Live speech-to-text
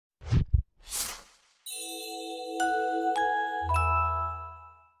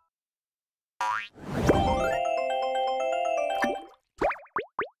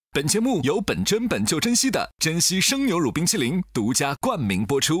本节目由本真本就珍惜的珍稀生牛乳冰淇淋独家冠名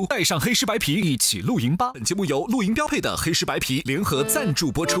播出，带上黑石白皮一起露营吧。本节目由露营标配的黑石白皮联合赞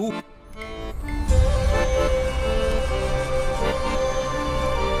助播出。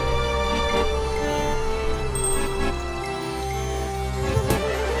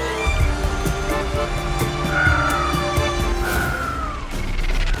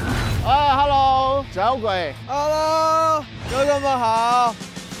Hello， 小鬼 ，Hello， 哥哥们好。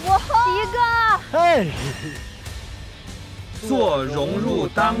我一个。嘿，做融入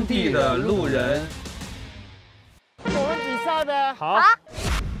当地的路人。我们比赛呗。好。哎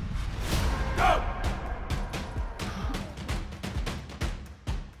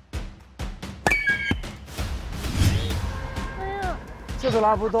呀，这个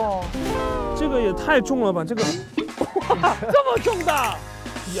拉不动。这个也太重了吧？这个，哇，这么重的！呀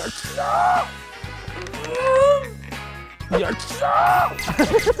啊！呀啊！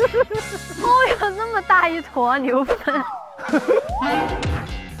哦哟，这么大一坨牛粪！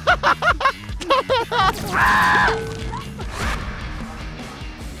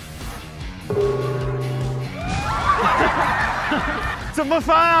怎么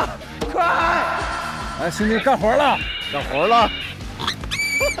翻啊？快！来，兄弟，干活了，干活了！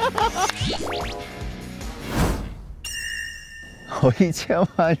有1000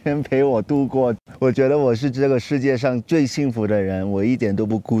万人陪我度过，我觉得我是这个世界上最幸福的人，我一点都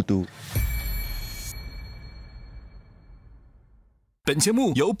不孤独。本节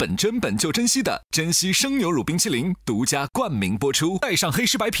目由本真本就珍惜的珍稀生牛乳冰淇淋独家冠名播出，带上黑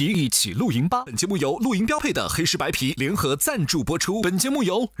石白皮一起露营吧。本节目由露营标配的黑石白皮联合赞助播出。本节目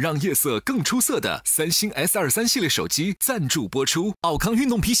由让夜色更出色的三星 S23系列手机赞助播出。奥康运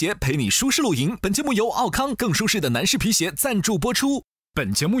动皮鞋陪你舒适露营。本节目由奥康更舒适的男士皮鞋赞助播出。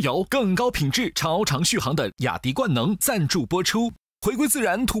本节目由更高品质超长续航的雅迪冠能赞助播出。回归自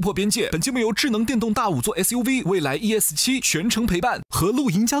然，突破边界。本节目由智能电动大5座 SUV 蔚来 ES7全程陪伴，和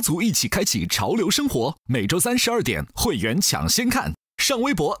露营家族一起开启潮流生活。每周3 12点，会员抢先看。上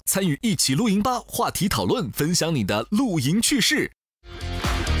微博参与一起露营吧话题讨论，分享你的露营趣事。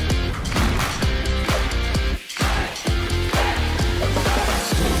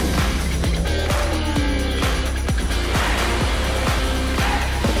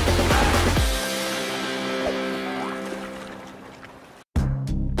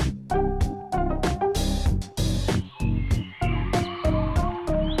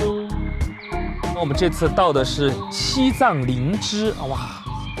我们这次到的是西藏林芝，哇！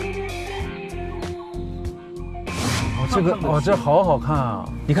这好好看啊！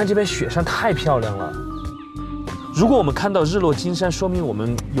你看这边雪山太漂亮了。如果我们看到日落金山，说明我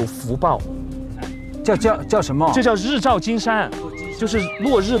们有福报。叫什么？这叫日照金山，就是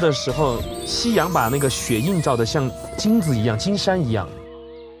落日的时候，夕阳把那个雪映照得像金子一样，金山一样。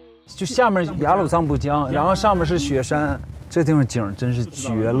就下面雅鲁藏布江，然后上面是雪山，这地方景真是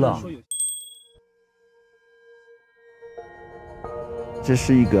绝了。这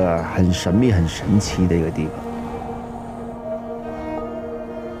是一个很神秘、很神奇的一个地方。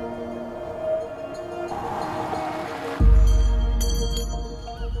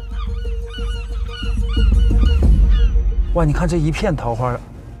哇，你看这一片桃花，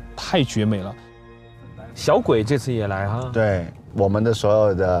太绝美了。小鬼这次也来哈？对，我们的所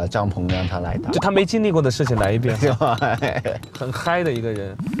有的帐篷让他来打，就他没经历过的事情来一遍，很嗨的一个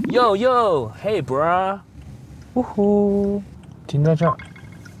人。Hey bro， 呜呼。停在这儿，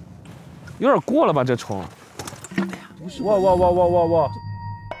有点过了吧？这虫，哇！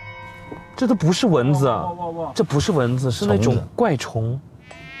这都不是蚊子，这不是蚊子，是那种怪虫。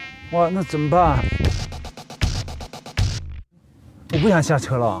哇，那怎么办？我不想下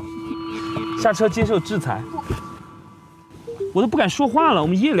车了，下车接受制裁。我都不敢说话了，我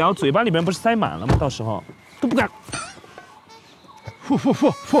们夜聊，嘴巴里面不是塞满了吗？到时候都不敢。我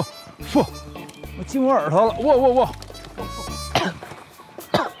进我耳朵了，哇！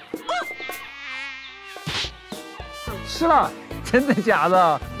吃了，真的假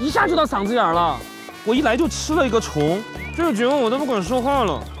的？一下就到嗓子眼了。我一来就吃了一个虫，这个节目我都不敢说话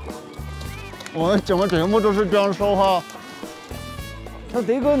了。我们整个节目都是这样说话。那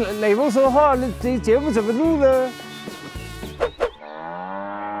这个哪不说话，这节目怎么录呢？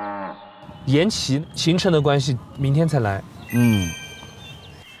延期行程的关系，明天才来。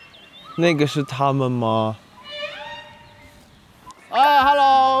那个是他们吗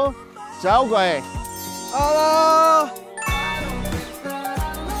？Hello， 小鬼。Hello。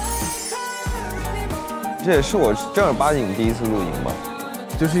这也是我正儿八经第一次露营吧，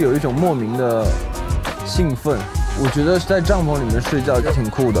就是有一种莫名的兴奋。我觉得在帐篷里面睡觉挺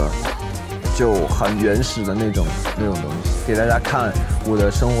酷的，就很原始的那种东西。给大家看我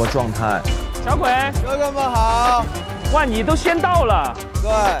的生活状态。小鬼，哥哥们好。哇，你都先到了。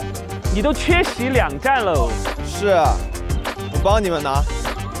对，你都缺席2站喽。是，我帮你们拿。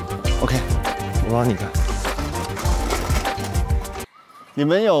OK， 我帮你看。你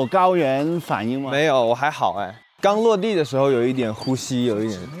们有高原反应吗？没有，我还好哎。刚落地的时候有一点呼吸，有一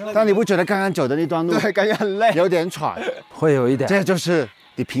点。但你不觉得刚刚走的那段路，对，感觉很累，有点喘，会有一点。这就是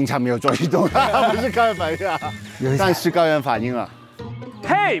你平常没有做运动，不是高原反应啊，但是高原反应了。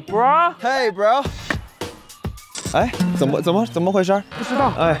Hey bro， Hey bro。哎，怎么回事？不知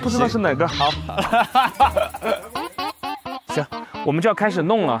道，哎，不知道是哪个。好。行，我们就要开始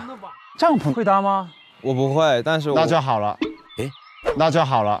弄了。帐篷会搭吗？我不会，但是那就好了。哎，那就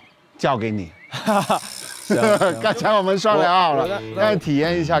好了，交给你。刚才我们商量好了，让你体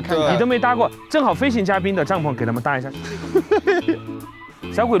验一下看看。你都没搭过，正好飞行嘉宾的帐篷给他们搭一下。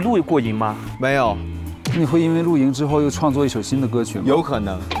小鬼露过营吗？没有。你会因为露营之后又创作一首新的歌曲吗？有可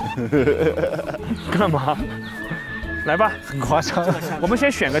能。干嘛？来吧，很夸张。我们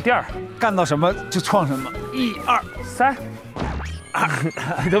先选个地儿，干到什么就创什么。1、2、3，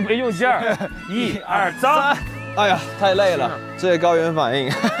你都没用劲儿。1、2、3。哎呀，太累了，这高原反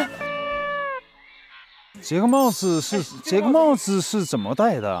应。这个帽子是怎么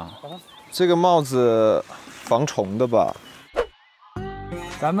戴的？这个帽子防虫的吧？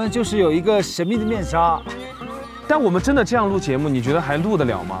咱们就是有一个神秘的面纱。但我们真的这样录节目，你觉得还录得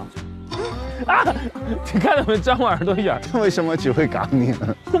了吗？啊！你看他们张我耳朵眼，为什么只会搞你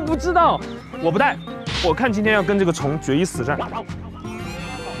呢？我不知道，我不戴。我看今天要跟这个虫决一死战。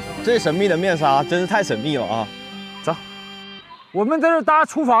这神秘的面纱真是太神秘了啊！走，我们在这搭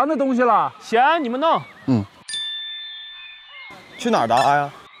厨房的东西了。行，你们弄。嗯。去哪儿搭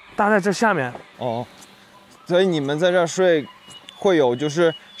呀？搭在这下面。哦，所以你们在这儿睡，会有就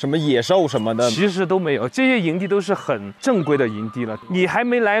是什么野兽什么的？其实都没有，这些营地都是很正规的营地了。你还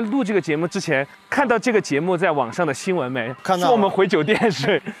没来录这个节目之前，看到这个节目在网上的新闻没？看到。说我们回酒店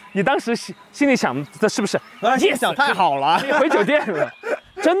睡，你当时心里想的是不是？你想太好了，你回酒店了，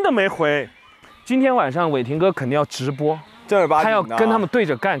真的没回。今天晚上伟霆哥肯定要直播，正儿八经的，他要跟他们对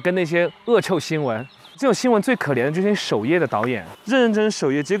着干，跟那些恶臭新闻。这种新闻最可怜的就是那守夜的导演，认认真真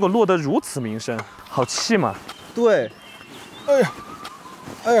守夜，结果落得如此名声，好气嘛？对，哎呀，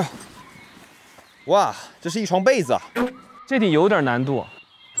哎呀，哇，这是一床被子啊！这顶有点难度。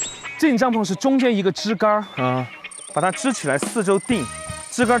这顶帐篷是中间一个支杆啊，把它支起来，四周定，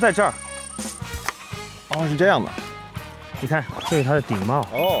支杆在这儿。哦，是这样的。你看，这是它的顶帽。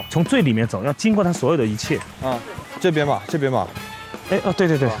哦，从最里面走，要经过它所有的一切。啊，这边吧，这边吧。哎，哦，对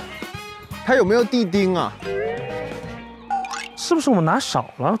对对。它有没有地钉啊？是不是我们拿少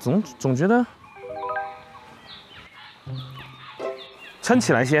了？总觉得撑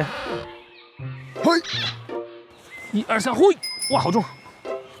起来先。嘿，1、2、3，嘿，哇，好重！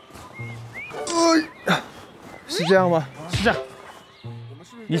是这样吗？是这样。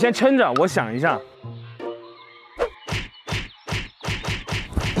你先撑着，我想一下。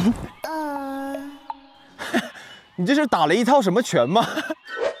你这是打了一套什么拳吗？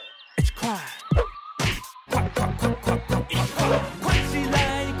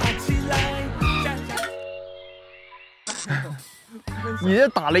你这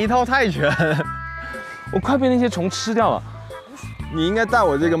打了一套泰拳，我快被那些虫吃掉了。你应该戴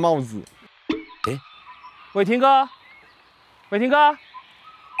我这个帽子。哎，伟霆哥，伟霆哥，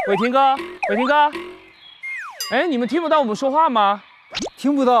伟霆哥，伟霆哥，哎，你们听不到我们说话吗？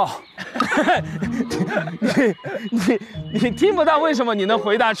听不到。你听不到，为什么你能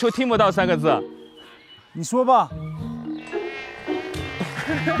回答出听不到3个字？你说吧。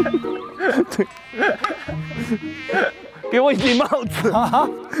对。给我一顶帽子啊！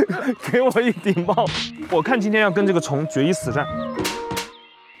给我一顶帽。我看今天要跟这个虫决一死战。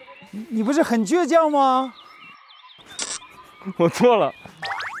你不是很倔强吗？我错了。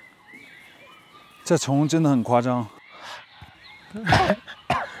这虫真的很夸张。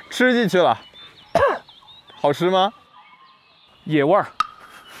吃进去了，好吃吗？野味儿。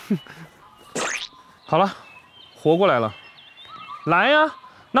好了，活过来了。来呀，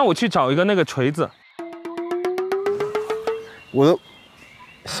那我去找一个那个锤子。我都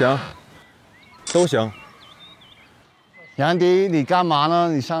行，都行。杨迪，你干嘛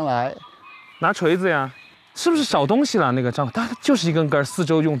呢？你上来，拿锤子呀。是不是少东西了？那个帐篷，它就是一根杆，四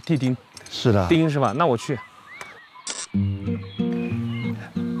周用地钉。是的。钉是吧？那我去。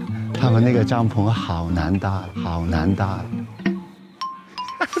他们那个帐篷好难搭，好难搭。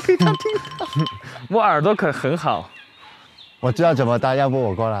被他听到。我耳朵可很好。我知道怎么搭，要不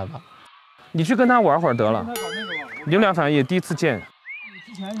我过来吧。你去跟他玩会儿得了。你们俩反正也第一次见。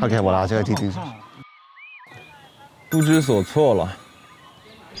OK， 我拿这个地钉上。不知所措了。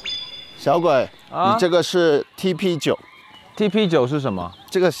小鬼，啊你这个是 TP9，TP9 是什么？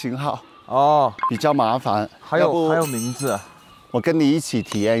这个型号哦，比较麻烦，还有名字。我跟你一起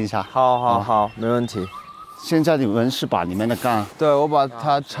体验一下。好，没问题。现在你们是把你们的杠，对我把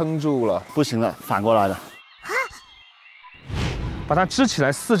它撑住了，不行了，反过来了。把它支起来，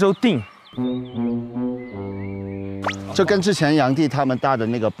四周定。就跟之前杨帝他们搭的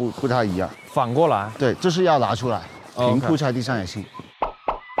那个不太一样。反过来。对，就是要拿出来，平铺在地上也行。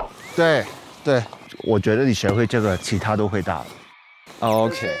对，我觉得你学会这个，其他都会搭了。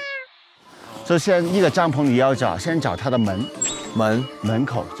OK。就先一个帐篷你要找，先找它的门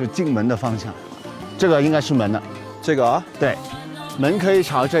口，就进门的方向。这个应该是门了。这个啊？对，门可以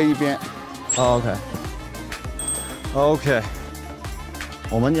朝这一边。OK。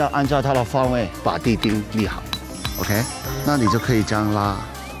我们要按照它的方位把地钉立好。OK， 那你就可以这样拉。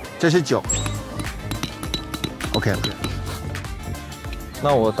这是9。OK。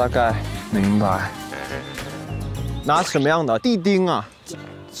那我大概明白。拿什么样的地钉啊？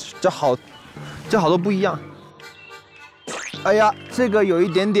这好多不一样。哎呀，这个有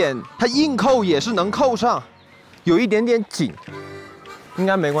一点点，它硬扣也是能扣上，有一点点紧，应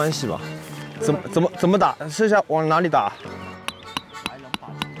该没关系吧？怎么打？试一下往哪里打？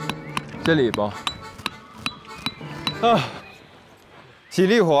这里吧。啊，体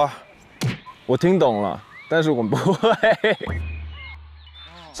力活，我听懂了，但是我不会。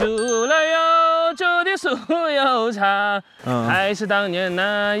煮了又煮的酥油茶，还是当年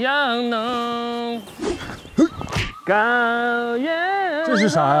那样浓。高原，这是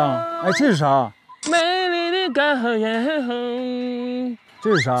啥呀？哎，这是啥？美丽的高原红。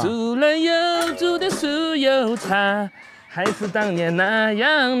这是啥？煮了又煮的酥油茶，还是当年那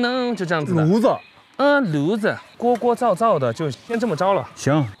样浓。就这样子的。炉子。炉子，聒噪噪的，就先这么着了。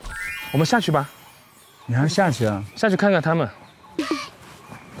行，我们下去吧。你还下去啊？下去看看他们。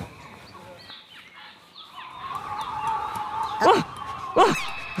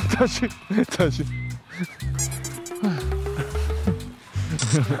下去。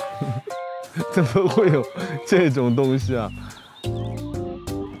怎么会有这种东西啊？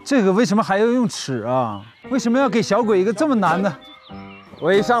这个为什么还要用尺啊？为什么要给小鬼一个这么难的？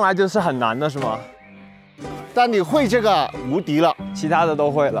我一上来就是很难的是吗？但你会这个无敌了，其他的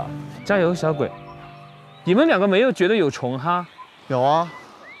都会了。加油，小鬼！你们两个没有觉得有虫哈？有啊，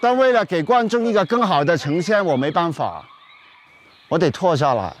但为了给观众一个更好的呈现，我没办法，我得脱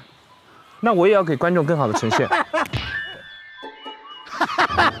下来。那我也要给观众更好的呈现。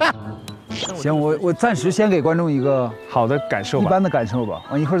行，我暂时先给观众一个好的感受吧，一般的感受吧。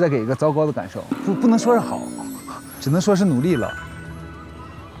完一会儿再给一个糟糕的感受，不能说是好，只能说是努力了。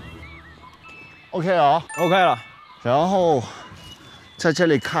OK 哦 ，OK 了。然后在这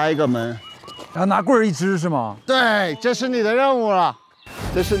里开一个门，然后拿棍儿一支是吗？对，这是你的任务了，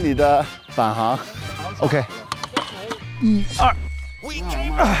这是你的返航。OK， 1、2，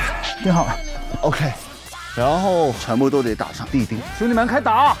挺好。OK， 然后全部都得打上地钉。兄弟们开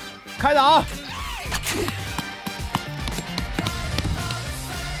打！开打！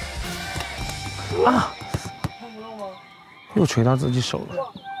啊！又捶到自己手了。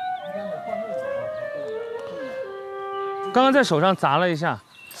刚刚在手上砸了一下，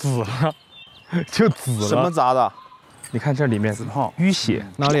紫了，就紫了。什么砸的？你看这里面紫泡淤血，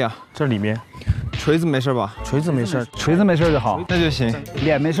哪里啊？这里面。锤子没事吧？锤子没事，锤子没事就好，那就行。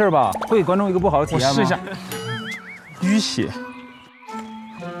脸没事吧？会给观众一个不好的体验吗？我试一下。淤血。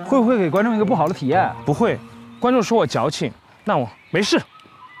会不会给观众一个不好的体验？不会，观众说我矫情，那我没事，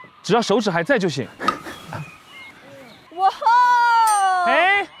只要手指还在就行。哇吼！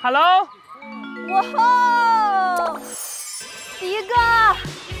哎 ，hello。哇吼！第一个。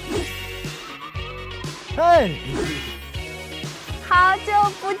哎，好久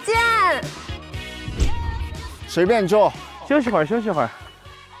不见。随便坐，休息会儿，休息会儿。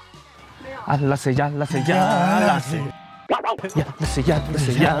啊，拉谁呀，拉谁呀，拉谁。呀，拉谁呀，拉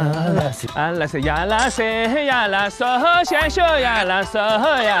谁呀，拉谁啊，拉谁呀，拉谁呀，拉手先手呀，拉手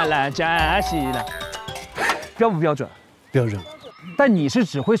呀，拉加西啦。标不标准？标准。但你是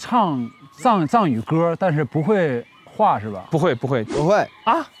只会唱藏语歌，但是不会画是吧？不会，不会，不会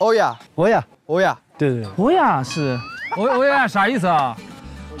啊！欧呀，欧呀，欧呀，对，欧呀是，欧呀啥意思啊？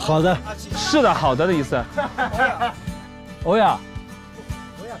好的，是的，好的的意思。欧呀。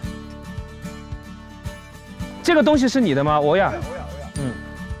这个东西是你的吗？欧呀，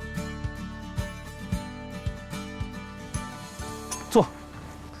坐。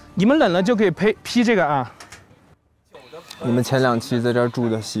你们冷了就可以披这个啊。你们前2期在这儿住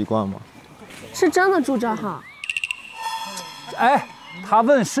的习惯吗？是真的住这儿哈？哎，他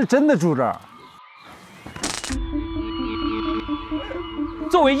问是真的住这儿。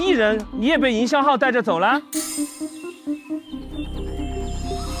作为艺人，你也被营销号带着走了。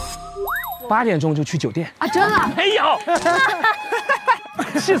8点钟就去酒店啊？真的？没有，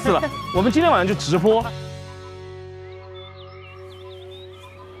气死了！我们今天晚上就直播。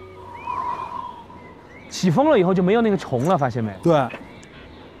起风了以后就没有那个虫了，发现没？对。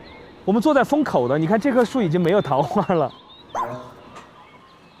我们坐在风口的，你看这棵树已经没有桃花了。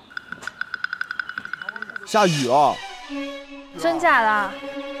下雨了。真假的？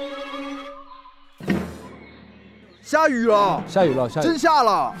下雨了，下雨了，真下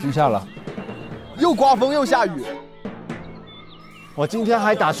了，真下了，又刮风又下雨。我今天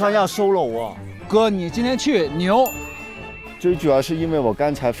还打算要收楼哦。哥，你今天去牛。最主要是因为我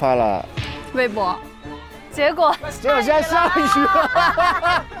刚才发了微博，结果现在下雨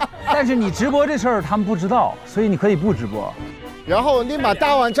了。但是你直播这事儿他们不知道，所以你可以不直播。然后立马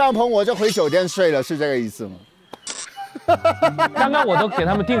搭完帐篷我就回酒店睡了，是这个意思吗？刚刚我都给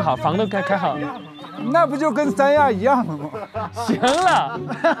他们订好，房都开好。那不就跟三亚一样了吗？行了，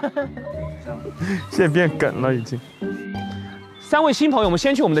现在变梗了已经。3位新朋友，我们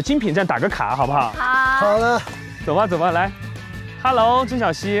先去我们的精品站打个卡，好不好？好的，走吧走吧，来 ，Hello， 曾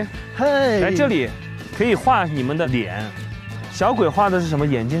小希，嘿，来这里可以画你们的脸。小鬼画的是什么？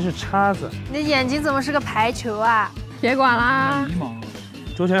眼睛是叉子。你的眼睛怎么是个排球啊？别管啦。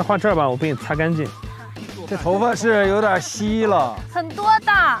周全画这儿吧，我帮你擦干净。这头发是有点稀了，很多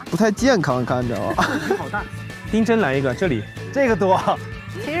的，不太健康，看着。好大。丁真来一个，这里这个多。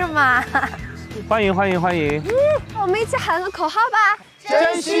凭什么？欢迎欢迎欢迎！我们一起喊个口号吧。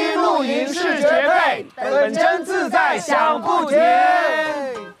珍惜露营是绝配，本真自在享不停。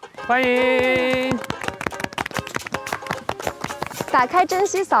欢迎。打开珍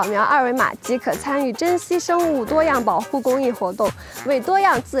惜扫描2维码即可参与珍稀生物多样保护公益活动，为多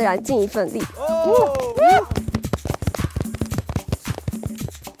样自然尽一份力。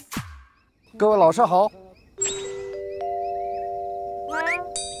各位老师好。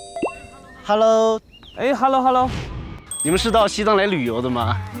Hello， 哎 ，Hello， 你们是到西藏来旅游的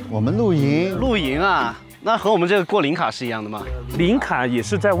吗？我们露营。露营啊，那和我们这个过林卡是一样的吗？林卡也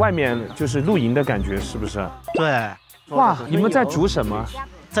是在外面，就是露营的感觉，是不是？对。哇，你们在煮什么？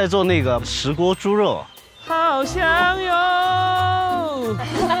在做那个石锅猪肉。好香哟！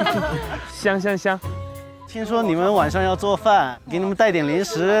香香香。听说你们晚上要做饭，给你们带点零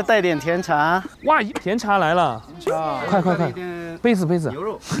食，带点甜茶。哇，甜茶来了！快快快！杯子杯子。牛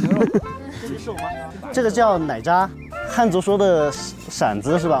肉。这个叫奶渣，汉族说的馓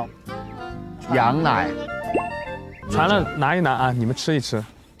子是吧？羊奶。传了，拿一拿啊，你们吃一吃。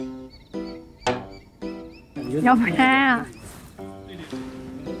要拍啊！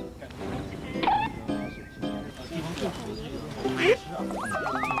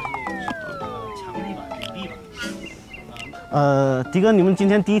迪哥，你们今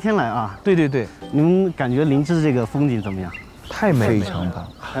天第一天来啊？对对对，你们感觉林芝这个风景怎么样？太美，非常棒，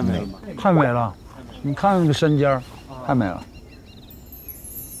太美了，太美了！你看那个山尖儿，太美了。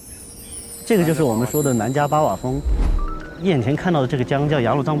这个就是我们说的南迦巴瓦峰。眼前看到的这个江叫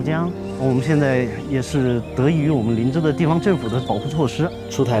雅鲁藏布江，我们现在也是得益于我们林芝的地方政府的保护措施，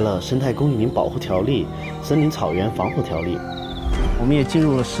出台了生态公园保护条例、森林草原防护条例。我们也进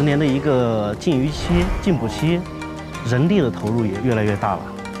入了10年的一个禁渔期、禁捕期，人力的投入也越来越大了，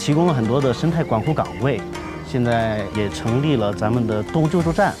提供了很多的生态管护岗位，现在也成立了咱们的动物救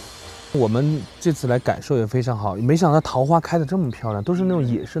助站。我们这次来感受也非常好，没想到桃花开得这么漂亮，都是那种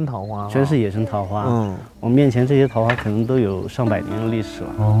野生桃花，全是野生桃花。我们面前这些桃花可能都有上百年的历史了。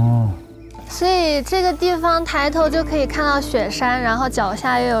哦，所以这个地方抬头就可以看到雪山，然后脚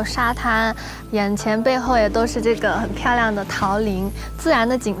下又有沙滩，眼前背后也都是这个很漂亮的桃林，自然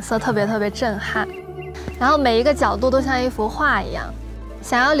的景色特别震撼。然后每一个角度都像一幅画一样，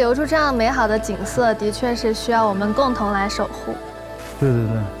想要留住这样美好的景色，的确是需要我们共同来守护。对对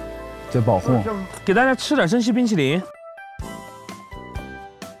对。在保护，给大家吃点珍稀冰淇淋，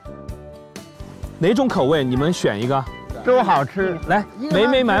哪种口味？你们选一个，都好吃。来，美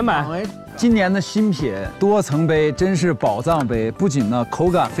美满满。今年的新品多层杯真是宝藏杯，不仅呢口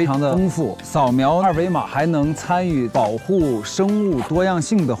感非常的丰富，扫描2维码还能参与保护生物多样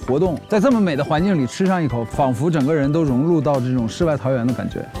性的活动，在这么美的环境里吃上一口，仿佛整个人都融入到这种世外桃源的感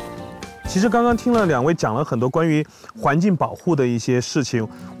觉。其实刚刚听了2位讲了很多关于环境保护的一些事情，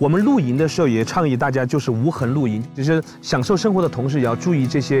我们露营的时候也倡议大家就是无痕露营，就是享受生活的同时也要注意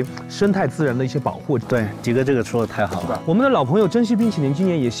这些生态自然的一些保护。对，迪哥这个说的太好了。我们的老朋友珍稀冰淇淋今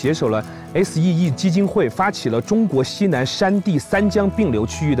年也携手了 SEE 基金会，发起了中国西南山地3江并流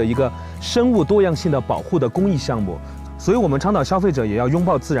区域的一个生物多样性的保护的公益项目，所以我们倡导消费者也要拥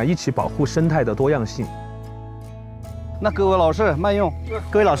抱自然，一起保护生态的多样性。那各位老师慢用，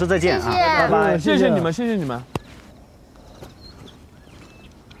各位老师再见啊，拜拜，谢谢你们，谢谢你们。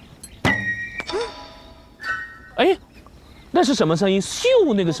哎，那是什么声音？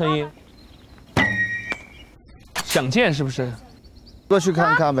咻，那个声音。想见是不是？过去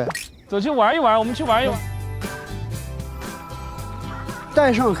看看呗。走去玩一玩，我们去玩一玩。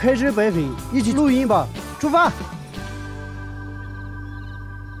带上黑纸白笔，一起录音吧，出发！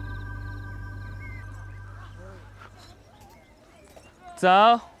走，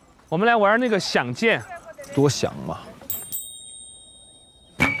我们来玩那个想见。多想嘛！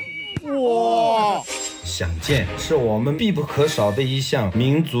哇！想见是我们必不可少的一项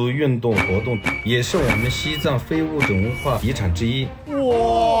民族运动活动，也是我们西藏非物质文化遗产之一。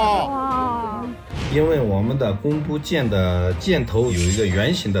哇！因为我们的弓步箭的箭头有一个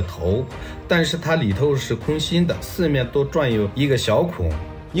圆形的头，但是它里头是空心的，四面都转有一个小孔。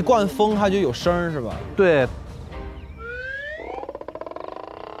一灌风它就有声是吧？对。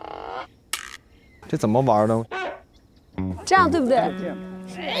这怎么玩呢？这样对不对？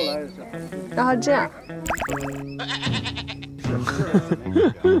然后这样。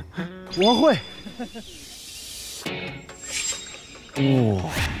我会。哦。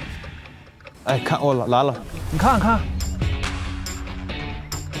哎，看哦，来了，你看看。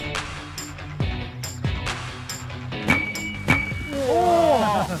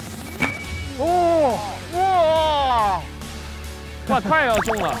哇，快要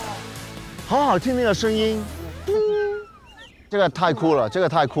中了！好好听那个声音。这个太酷了，这个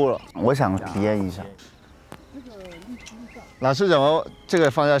太酷了，我想体验一下。老师怎么这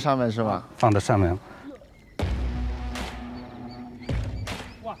个放在上面是吗？放在上面。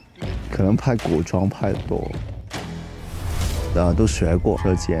可能拍古装拍的多，都学过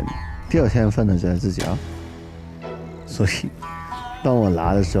射箭，挺有天分的，觉得自己啊。所以，当我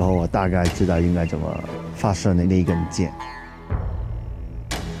拿的时候，我大概知道应该怎么发射那一根箭。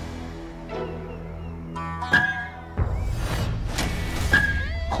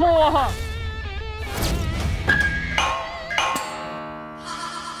哇！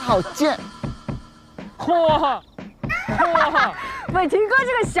好贱！哇！伟霆哥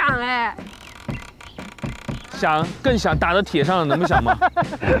这个响哎，响更响，打到铁上能不响吗？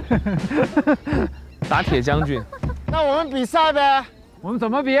打铁将军。那我们比赛呗。我们怎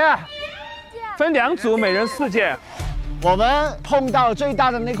么比？分2组，每人4箭。我们碰到最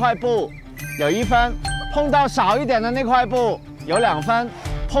大的那块布有1分，碰到少一点的那块布有2分，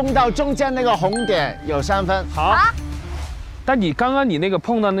碰到中间那个红点有3分。好。但你刚刚你那个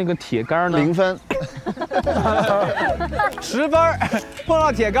碰到那个铁杆呢？0分。10分，碰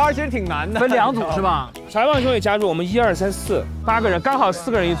到铁杆其实挺难的。分2组是吧？裁判兄也加入，我们1、2、3、4， 8个人，刚好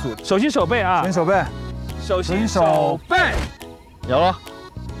4个人一组。手心手背啊！手心手背，手心手背，有了。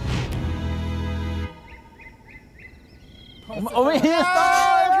我们赢了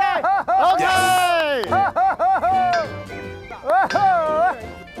 ，OK。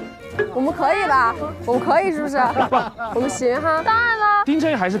我们可以吧？我们可以是不是？我们行哈。当然了，丁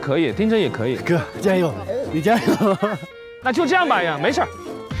真还是可以，丁真也可以。哥加油，你加油。那就这样吧呀，没事儿。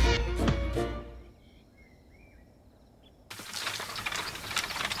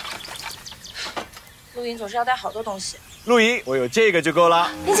露营总是要带好多东西。露营我有这个就够了。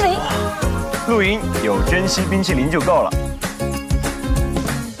冰淇淋。露营有珍稀冰淇淋就够了。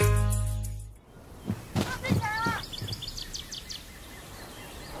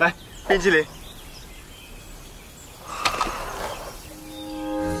来，冰淇淋。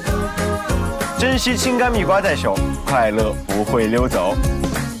珍稀青柑蜜瓜在手，快乐不会溜走。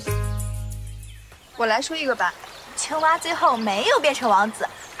我来说一个吧，青蛙最后没有变成王子，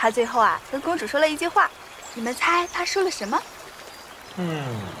他最后啊跟公主说了一句话，你们猜他说了什么？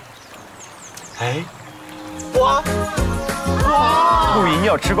哎，瓜。露营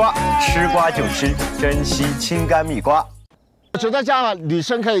要吃瓜，吃瓜就吃珍稀青柑蜜瓜。我觉得这样了，女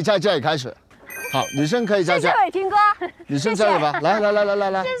生可以在这里开始。好，女生可以在这。谢谢伟霆哥。女生这里吧，来。谢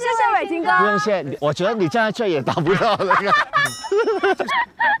谢伟霆哥。不用谢，我觉得你站在这也达不到那个。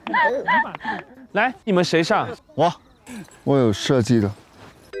来，你们谁上？我有设计的。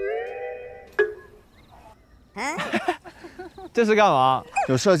这是干嘛？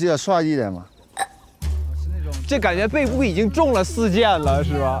有设计的帅一点嘛？这感觉背部已经中了4箭了，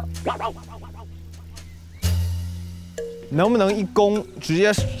是吧？能不能一弓直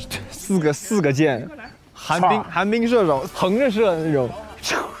接4个箭？寒冰射手，横着射的那种。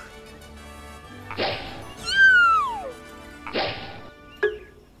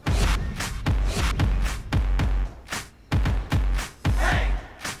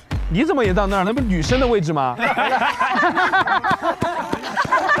你怎么也到那儿？那不是女生的位置吗？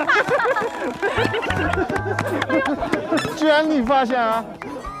居然你发现啊！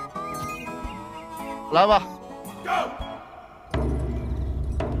来吧。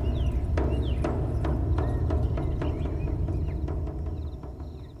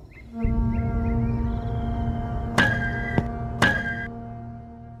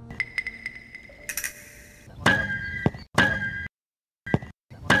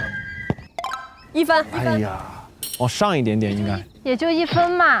 1分。哎呀，往上一点点应该。也就1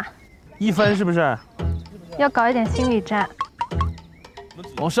分嘛， 1分是不是？要搞一点心理战。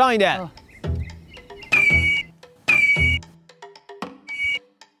往上一点。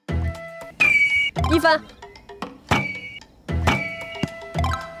1分。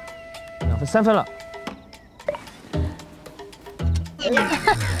 2分，3分了。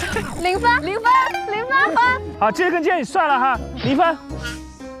 0分，0分，0分。好，这根箭算了哈，0分。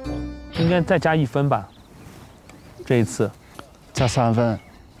应该再加1分吧？这一次，加3分，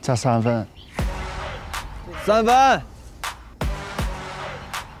加3分，3分。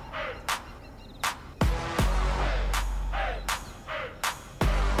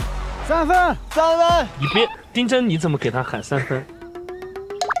3分，3分。你别，丁真，你怎么给他喊3分？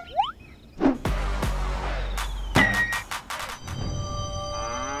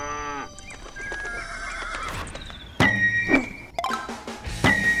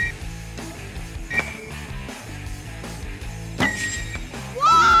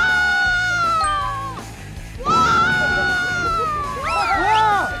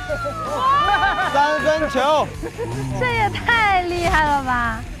 3分球，这也太厉害了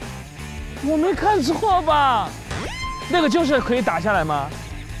吧！我没看错吧？那个就是可以打下来吗？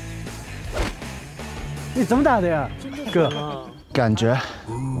你怎么打的呀，哥？感觉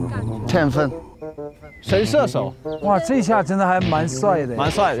10分，神射手。哇，这下真的还蛮帅的，蛮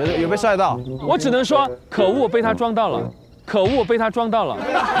帅，有被帅到。我只能说，可恶，被他装到了，可恶，被他装到了。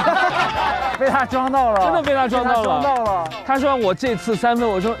 被他装到了，真的被他装到了。装到了。他说我这次3分，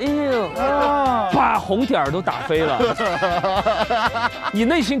我说哎呦，把红点儿都打飞了。你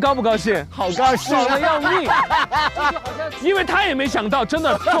内心高不高兴？好高兴，爽的要命。因为他也没想到，真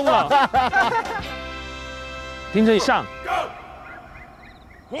的中了。丁真上。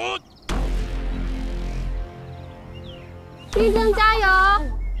丁真加油！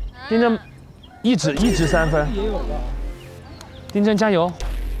丁真一直3分。丁真加油！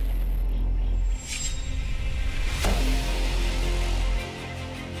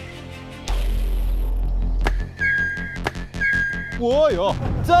 我哟，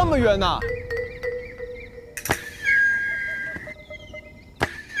这么远呐！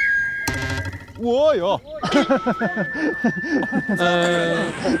我哟，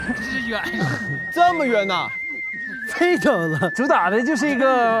这么远呐！飞走了，主打的就是一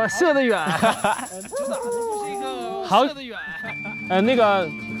个射得远，好，那个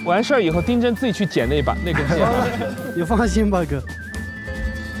完事儿以后，丁真自己去捡那根线。你放心吧，哥。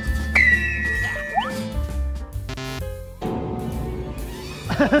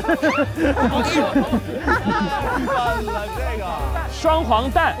 双黄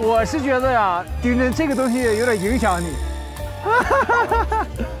蛋，我是觉得呀，丁真这个东西有点影响你。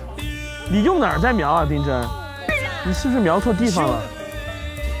你用哪儿在瞄啊，丁真？你是不是瞄错地方了？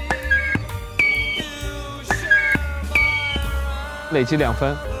累计2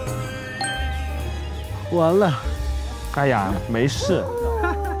分。完了。哎呀，没事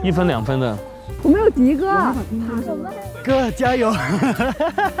，1分2分的。 我们有迪哥，哥加油！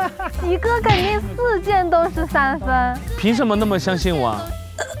迪哥肯定4箭都是3分，凭什么那么相信我啊？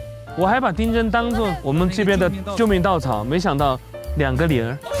我还把丁真当做我们这边的救命稻草，没想到2个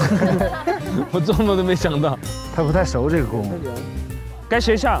0，我做梦都没想到。他不太熟这个弓，该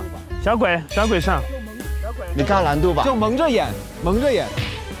谁上？小鬼上。你看难度吧，就蒙着眼，蒙着眼。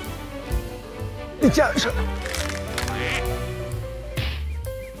你这样是。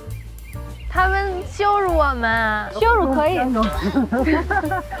 他们羞辱我们，羞辱可以。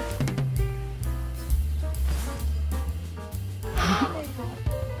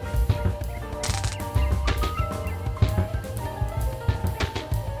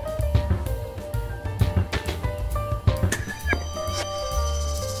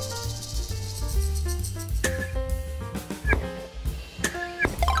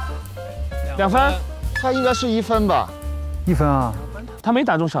2分，他应该是1分吧？1分啊？他没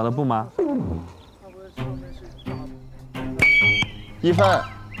打中小的布吗？1分，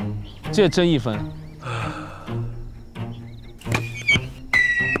这真1分。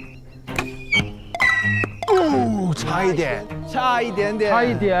差一点，差一点点，差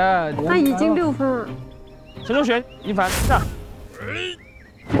一点。他已经6分了。陈同学，一凡上。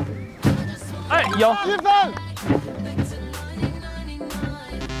哎，有1分。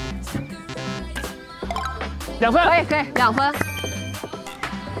2分。可以，2分。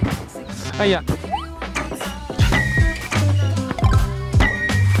哎呀，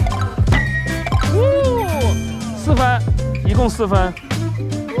哦，4分，一共4分。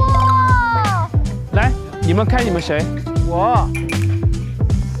哇！来，你们看你们谁？我，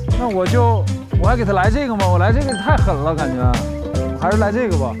那我还给他来这个吗？我来这个太狠了，感觉，还是来这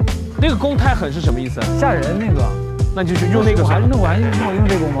个吧。那个弓太狠是什么意思？吓人那个。那就用那个。我用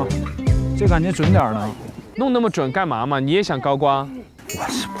这弓吗？这感觉准点呢。弄那么准干嘛嘛？你也想高光？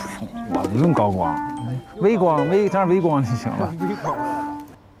我不用高光，微光加上微光就行了。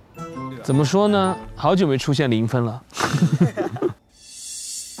怎么说呢？好久没出现0分了。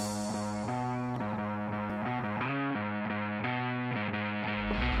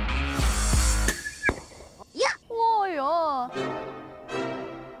哦哟！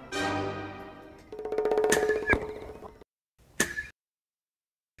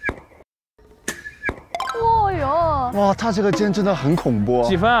哦哟！哇，他这个箭真的很恐怖。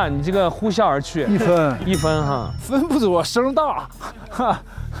几分啊？你这个呼啸而去。1分，1分哈。分不多，声大，哈，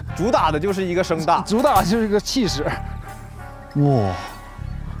主打的就是一个声大，主打就是个气势。哇，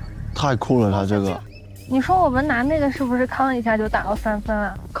太酷了，他这个。你说我们拿那个是不是康一下就打到3分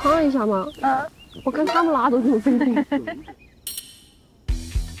啊？康一下吗？我看他们拉都这么费劲。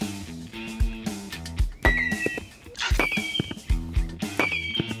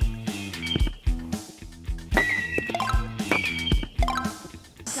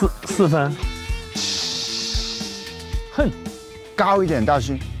4分。哼，高一点，大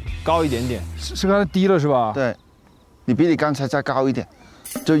勋，高一点点。是刚才低了是吧？对，你比你刚才再高一点，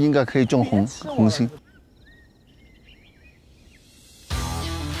就应该可以中红心。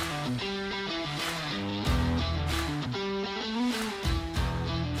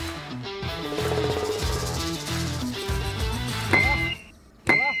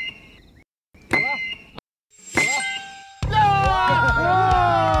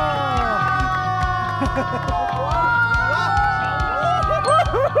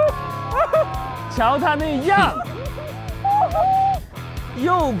瞧他那样，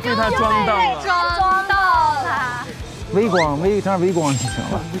又被他装到了。装到了。微光加上微光就行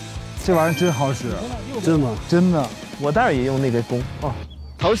了。这玩意儿真好使，真的吗？真的。我待会儿也用那个弓哦。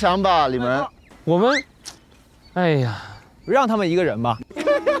投降吧，你们。我们，哎呀，让他们一个人吧。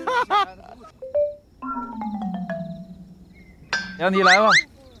杨迪来吧，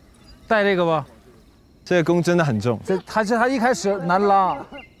带这个吧。这个弓真的很重。他一开始难拉。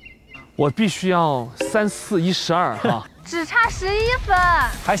我必须要3、4、1、12哈，只差11分，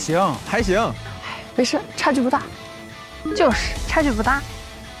还行，没事，差距不大，就是差距不大。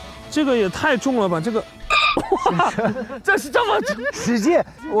这个也太重了吧？这个，哇，这是这么重，使劲！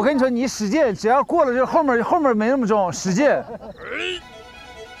我跟你说，你使劲，只要过了这后面没那么重，使劲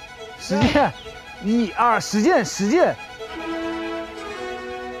，1、2，使劲。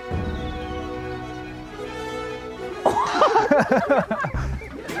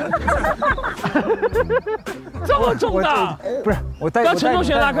这么重的？不是我带。刚陈同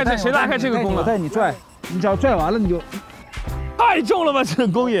学拉开这，谁拉开这个弓了？我带你拽，你只要拽完了你就。太重了吧，这个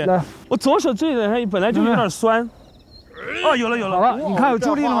弓也。我左手这个本来就有点酸。哦，有了。好了，你看有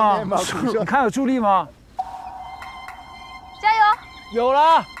助力了吗？你看有助力吗？加油！有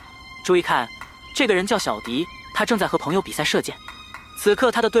了。注意看，这个人叫小迪，他正在和朋友比赛射箭。此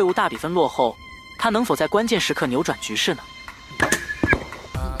刻他的队伍大比分落后，他能否在关键时刻扭转局势呢？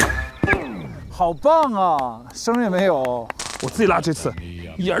好棒啊，声也没有。我自己拉这次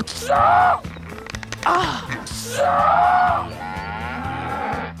，1、2，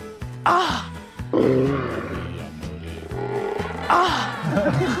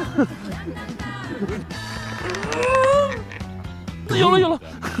有了，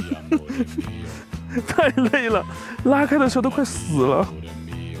太累了，拉开的时候都快死了。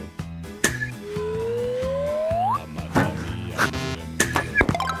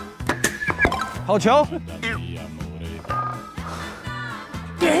好球！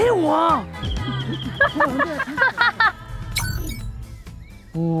给我！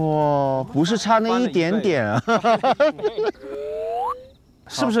哇，不是差那一点点啊！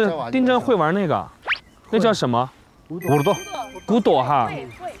是不是丁真会玩那个？那叫什么？古朵哈。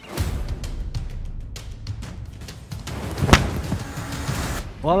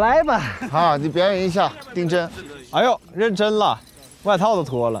我来吧。好，你表演一下，丁真。哎呦，认真了，外套都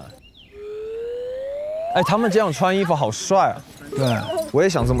脱了。哎，他们这样穿衣服好帅啊！对，我也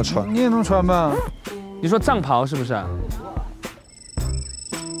想这么穿。你也能穿呗？你说藏袍是不是？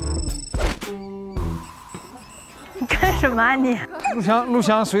你干什么啊你？录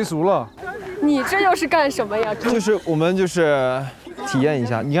像随俗了。你这又是干什么呀？就是我们就是体验一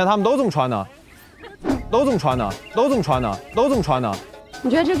下，你看他们都这么穿的。都这么穿的，都这么穿的，都这么穿的。你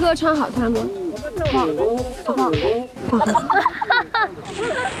觉得这个穿好看吗？好不好？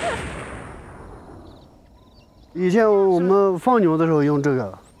以前我们放牛的时候用这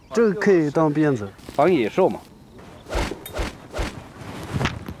个可以当鞭子，防野兽嘛。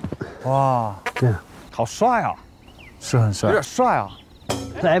哇，对，好帅啊！是很帅，有点帅啊！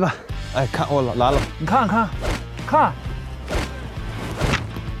来吧，哎，看我来了，你看，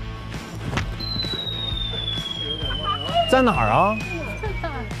在哪儿啊？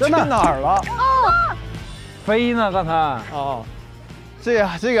在哪儿了？飞呢？刚才哦，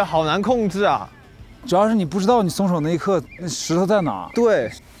这个好难控制啊！主要是你不知道你松手那一刻那石头在哪。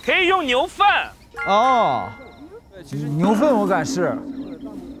对，可以用牛粪。哦，牛粪我敢试。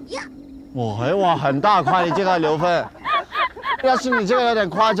哇，很大块，你这个牛粪。要是你这个有点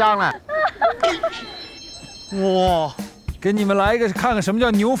夸张了。哇，给你们来一个看看什么叫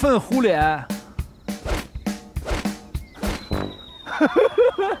牛粪糊脸。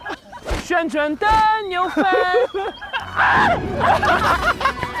旋转的牛粪。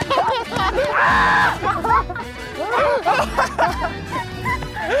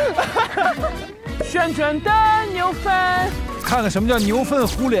旋转的牛粪。看看什么叫牛粪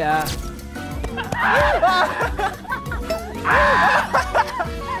糊脸。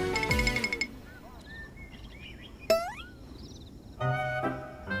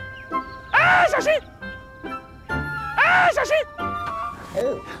啊，小心！啊，小心！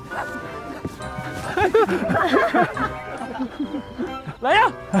来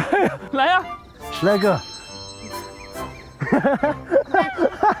呀，来呀，来个。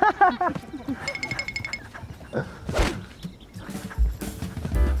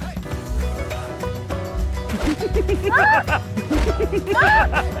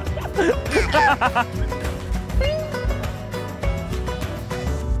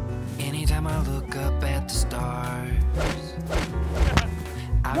Anytime I look up at the stars,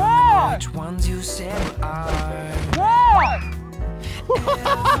 I remember which ones you said are.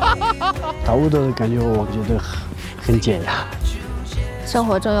 导物的感觉，我觉得很解压。生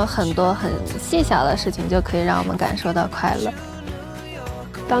活中有很多很细小的事情，就可以让我们感受到快乐。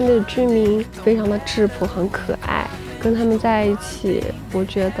当地的居民非常的质朴，很可爱，跟他们在一起，我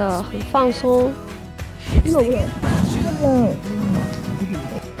觉得很放松。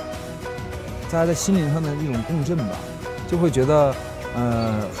大家在心灵上的一种共振吧，就会觉得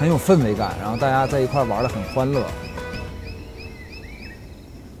很有氛围感，然后大家在一块玩得很欢乐。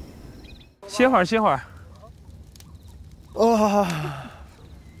歇会儿，歇会儿。哇！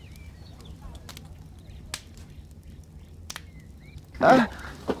哎，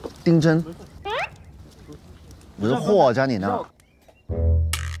丁真，我是货在你那。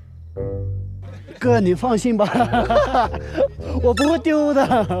哥，你放心吧，我不会丢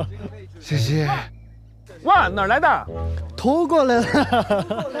的。谢谢。哇，哪儿来的？偷过来的。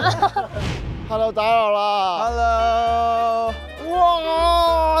Hello， 打扰了。Hello。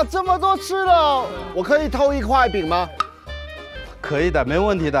哇，这么多吃的，我可以偷一块饼吗？可以的，没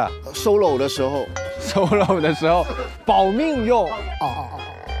问题的。收楼的时候，保命用。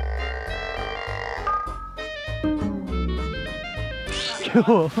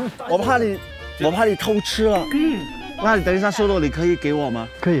我怕你偷吃了。那你等一下收楼，你可以给我吗？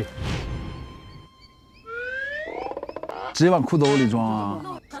可以。直接往裤兜里装啊！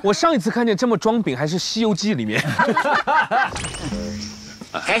我上一次看见这么装饼还是《西游记》里面。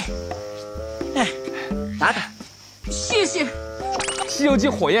哎，打，谢谢。《西游记》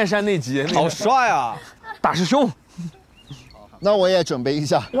火焰山那集，好帅啊！大师兄，那我也准备一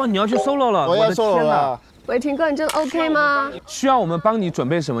下。哇，你要去 solo 了！我要 solo 了。伟霆哥，你真的 OK 吗？需要我们帮你准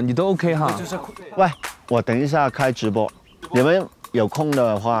备什么，你都 OK 哈。喂，我等一下开直播，你们有空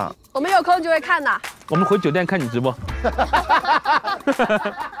的话，我们有空就会看的。我们回酒店看你直播。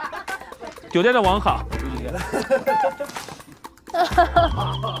酒店的网好。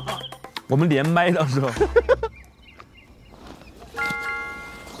我们连麦到时候。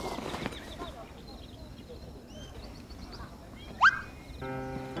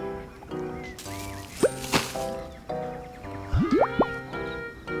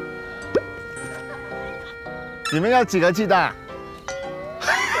你们要几个鸡蛋？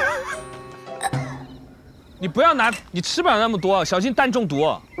你不要拿，你吃不了那么多，小心蛋中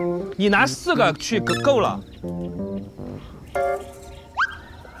毒。你拿4个去够了。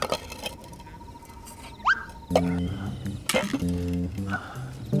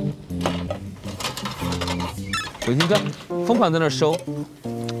伟霆哥，疯狂在那收，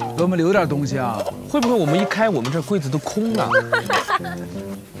给我们留点东西啊！会不会我们一开，我们这柜子都空了？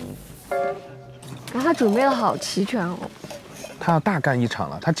然后他准备的好齐全哦。他要大干一场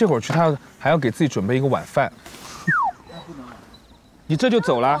了。他这会儿去，还要给自己准备一个晚饭。你这就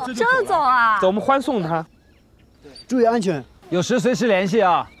走了？这走啊？走，我们欢送他。注意安全，有事随时联系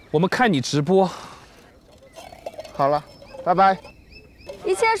啊。我们看你直播。好了，拜拜。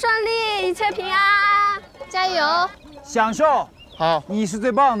一切顺利，一切平安，加油！享受。好，你是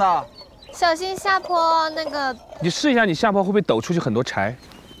最棒的。小心下坡那个。你试一下，你下坡会不会抖出去很多柴？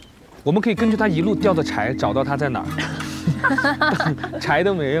我们可以根据他一路掉的柴，找到他在哪儿。柴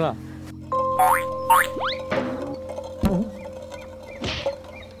都没了。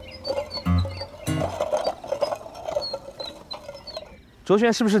卓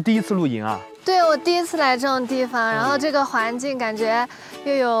璇是不是第一次露营啊？对，我第一次来这种地方，然后这个环境感觉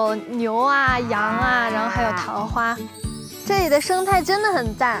又有牛啊、羊啊，然后还有桃花，这里的生态真的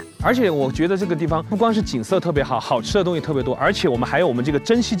很赞。而且我觉得这个地方不光是景色特别好，好吃的东西特别多，而且我们还有我们这个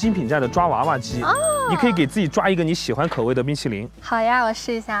珍稀精品站的抓娃娃机，你可以给自己抓一个你喜欢口味的冰淇淋。好呀，我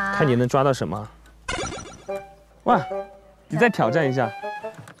试一下啊，看你能抓到什么。哇，你再挑战一下，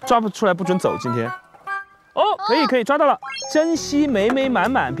抓不出来不准走今天。哦，可以抓到了，珍稀美美满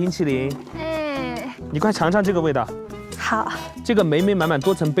满冰淇淋。哎，你快尝尝这个味道。好，这个美美满满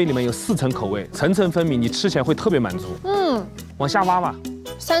多层杯里面有4层口味，层层分明，你吃起来会特别满足。往下挖吧，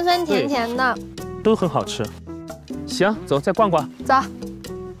酸酸甜甜的，都很好吃。行，走，再逛逛。走。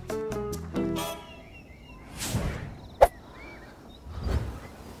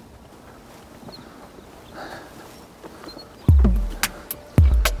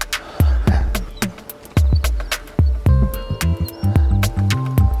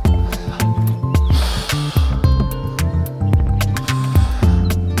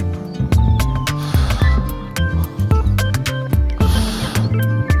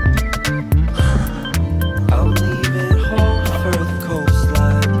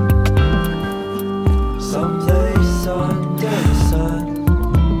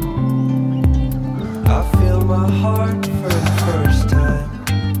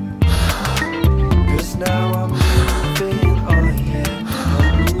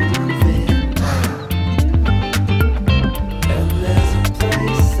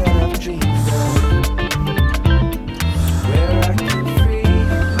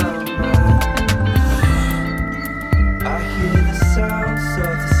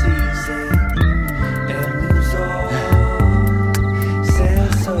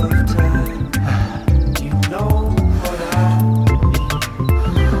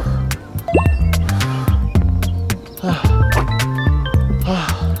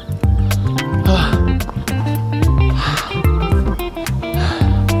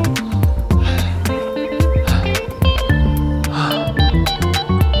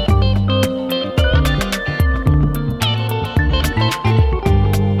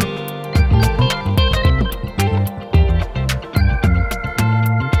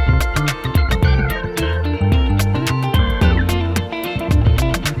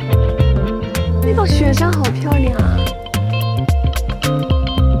雪山好漂亮啊！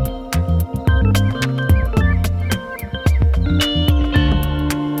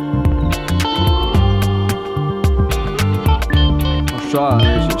好帅啊，那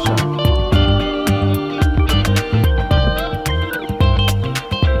个雪山。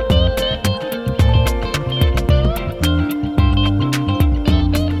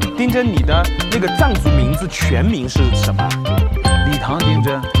丁真，你的那个藏族名字全名是什么？李唐丁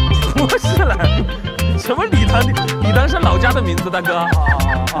真。不是了，什么李唐？李唐是老家的名字，大哥。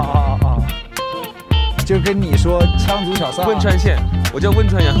就跟你说羌族小撒。汶川县，我叫汶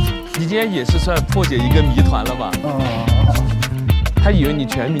川杨。你今天也是算破解一个谜团了吧？他以为你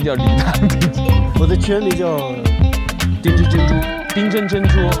全名叫李唐丁真。我的全名叫丁真珍珠。丁真珍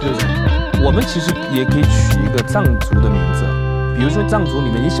珠。对。我们其实也可以取一个藏族的名字，比如说藏族里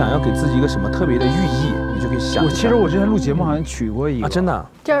面你想要给自己一个什么特别的寓意，你就可以想。其实我之前录节目好像取过一个。真的？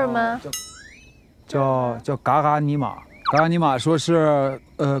叫什么？叫嘎嘎尼玛。嘎嘎尼玛说是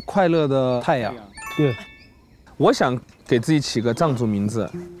快乐的太阳。对。我想给自己起个藏族名字，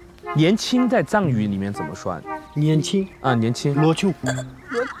年轻在藏语里面怎么说？年轻啊，年轻。罗琼。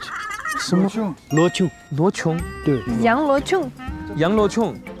什么？罗琼。罗琼。对。杨罗琼。杨罗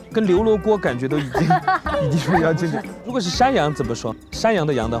琼。跟刘罗锅感觉都已经说要进去。如果是山羊怎么说？山羊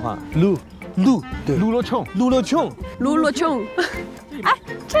的羊的话，鹿，对，卢罗琼，卢罗琼，卢罗琼。哎，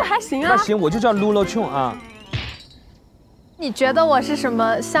这还行啊。那行，我就叫卢罗琼啊。你觉得我是什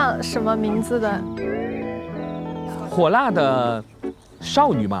么像什么名字的？火辣的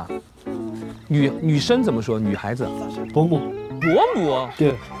少女嘛，女生怎么说？女孩子，伯母，伯母，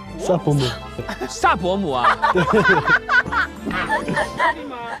对，萨伯母，萨伯母啊。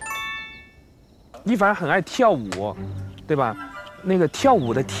你反而很爱跳舞，对吧？那个跳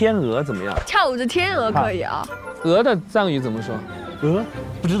舞的天鹅怎么样？跳舞的天鹅可以啊。鹅的藏语怎么说？鹅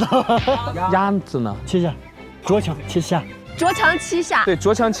不知道。鸭子呢？切下，卓强切下。卓强七下。对，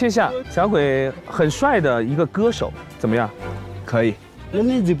卓强切下。小鬼很帅的一个歌手，怎么样？可以。能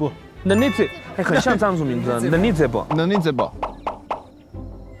力这不？能力这，哎，很像藏族名字。能力这不？能力这不？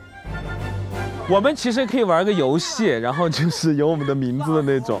我们其实可以玩个游戏，然后就是有我们的名字的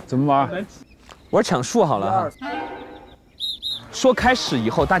那种。怎么玩？玩抢数好了哈。说开始以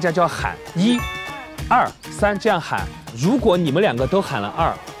后，大家就要喊1、2、3这样喊。如果你们两个都喊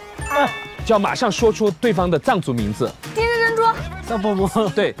了2，就要马上说出对方的藏族名字。丁珍珠。张伯伯。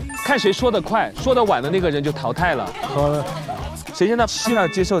对，看谁说得快，说得晚的那个人就淘汰了。好的。谁先到7要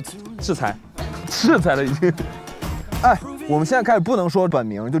接受制裁？制裁了已经。哎，我们现在开始不能说本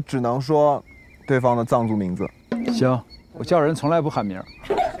名，就只能说对方的藏族名字。行，我叫人从来不喊名。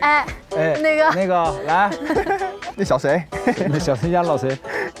哎，那个来，那小谁？那小谁家老谁？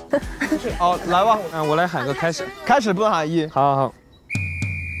好，来吧，我来喊个开始。开始不能喊1。好，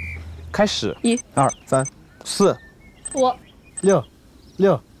开始。1、2、3、4、5、6。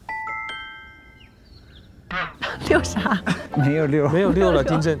6啥？没有6，没有6了。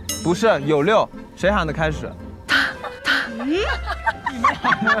丁真不是有6，谁喊的开始？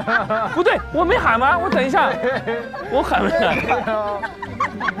不对，我没喊吗？我等一下，我喊没喊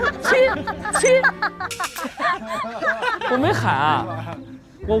？7，我没喊啊，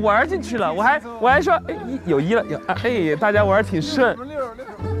我玩进去了，我还说，哎，有1了，有2，哎，大家玩挺顺。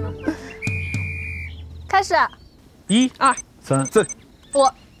开始。2、1、3、4、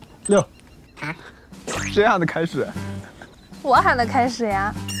5、6。谁喊的开始？我喊的开始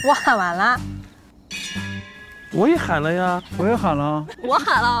呀，我喊完了。我也喊了呀，我也喊了。我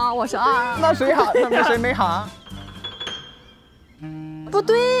喊了，我是2。那谁喊？那谁没喊？不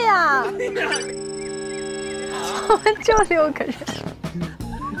对呀，我们就6个人。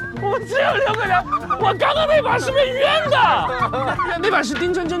我们只有6个人，我刚刚那把是被冤的，那把是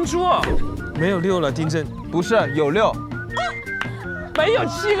丁真珍珠，没有6了。丁真不是有6，没有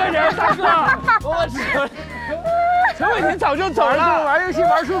7个人，大哥，我操！陈伟霆早就走了，玩游戏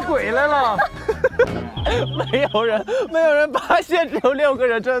玩出鬼来了。没有人发现只有6个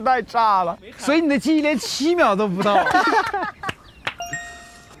人，真的太炸了。所以你的记忆连7秒都不到。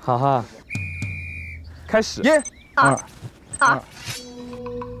好哈，开始。1、2。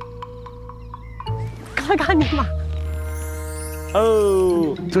看你妈。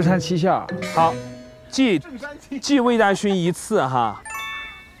哦，周山7下。好，记魏大勋1次哈。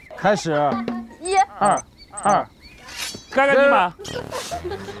开始。1、2。嘎嘎尼玛！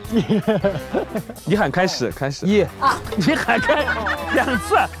你喊开始1、2，你喊开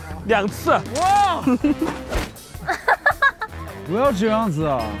2次。哇！不要这样子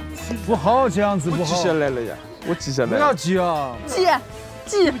啊！不好这样子不好。记下来了呀，我记下来了。不要记啊！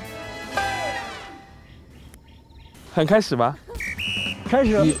记。喊开始吧。开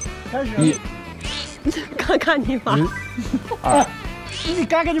始。1。看你妈。2。你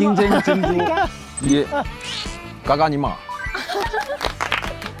嘎嘎你妈！丁真珍珠。1。嘎嘎你妈！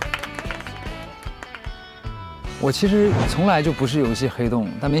我其实从来就不是游戏黑洞，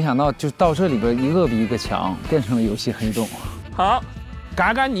但没想到就到这里边一个比一个强，变成了游戏黑洞。好，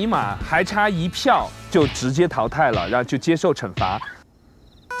嘎嘎尼玛还差1票就直接淘汰了，然后就接受惩罚。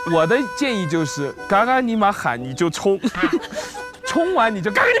我的建议就是嘎嘎尼玛喊你就冲，冲完你就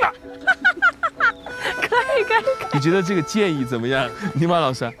嘎嘎尼玛。可以。你觉得这个建议怎么样，尼玛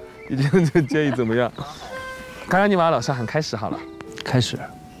老师？你觉得这个建议怎么样？嘎嘎尼玛老师喊开始好了。开始。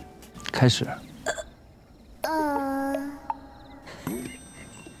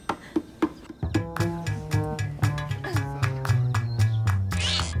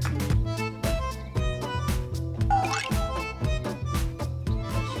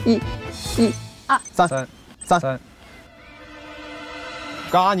1、2、3。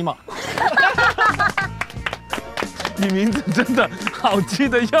嘎你妈！你名字真的好记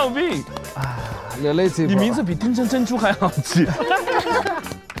得要命啊！流泪这，你名字比丁真珍珠还好记。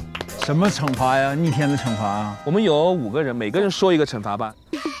什么惩罚呀？逆天的惩罚啊！我们有5个人，每个人说一个惩罚吧。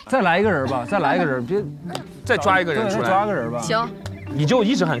再来一个人吧，再来一个人，别再抓一个人出来。再抓个人吧。行。你就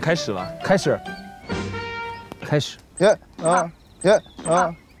一直喊开始了。开始。1、2。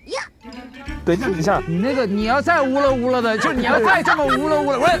等一下，你那个你要再乌了的，就是你要再这么乌了。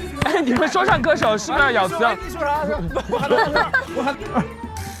喂，哎，你们说唱歌手是不是要咬词？你说啥？我喊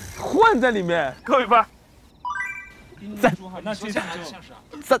混在里面，扣1分。3。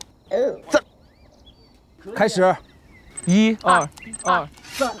开始。1、2。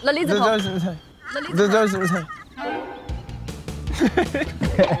了李子头。这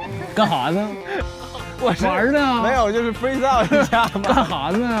干啥呢？我是玩呢？没有，就是 freestyle 一下嘛。干啥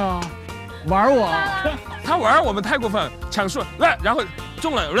呢？玩我？他玩我们太过分，抢树来，然后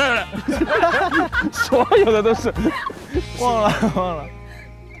中了，来，所有的都是。忘了。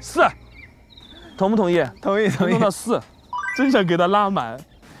4，同不同意？同意。弄到4，真想给他拉满。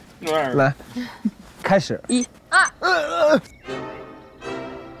来，开始。1、2。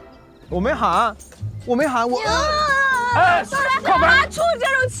我没喊，我。哎，干嘛出这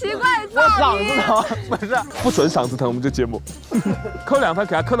种奇怪的我噪音？嗓子疼，不是，不准嗓子疼，我们这节目。扣2分，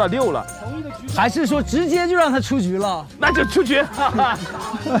给他扣到6了。还是说直接就让他出局了？那就出局。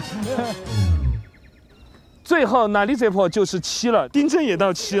最后那里这波就是7了，丁真也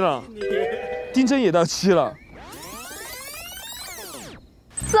到7了。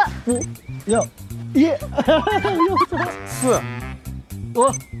4、5、6、1， 4，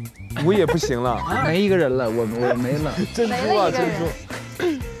我5也不行了，没一个人了，我没了。珍珠啊，珍珠。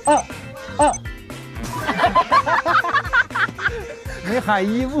2。你喊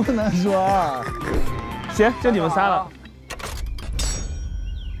1不能说2。行，就你们仨了。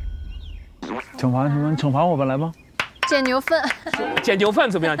惩罚什么？惩罚我们来吧。捡牛粪。捡牛粪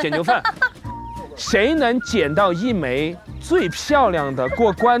怎么样？捡牛粪，谁能捡到1枚最漂亮的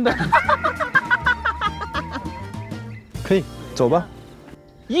过关的？可以，走吧。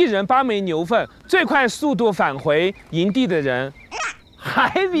1人8枚牛粪，最快速度返回营地的人。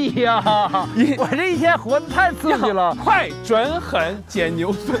还比呀！我这一天活得太刺激了，快、准、狠捡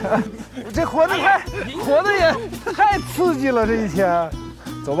牛粪，这活得也太刺激了，这一天。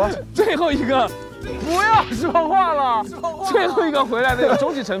走吧，最后一个，不要说话了。最后一个回来的有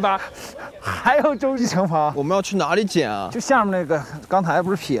终极惩罚，还有终极惩罚。我们要去哪里捡啊？就下面那个，刚才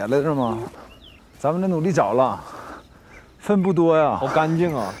不是撇了是吗？咱们得努力找了，粪不多呀。好干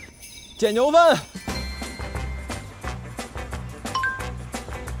净啊！捡牛粪。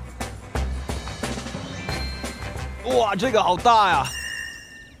哇，这个好大呀！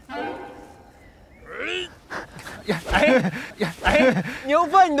牛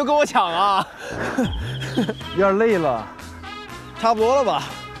粪你都跟我抢啊！有点累了，差不多了吧？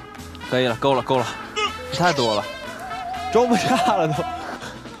可以了，够了，太多了，装不下了都。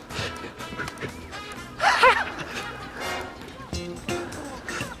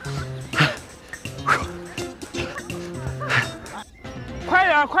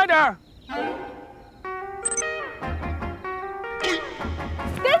快点！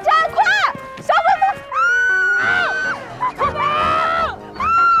跟着快，小伙子！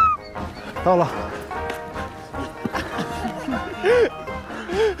到了。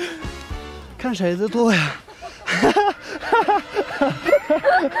看谁的多呀？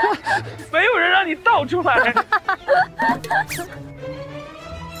没有人让你倒出来。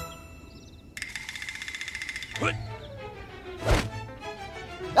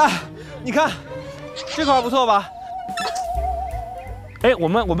哎，你看，这块不错吧？哎，我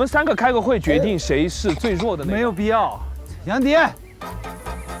们3个开个会，决定谁是最弱的那个。没有必要，杨迪。呀，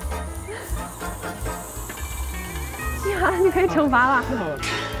你可以惩罚了。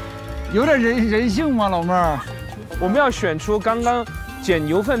有点人性吗，老妹儿？我们要选出刚刚捡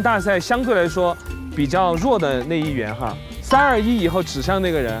牛粪大赛相对来说比较弱的那一员哈。3、2、1以后指向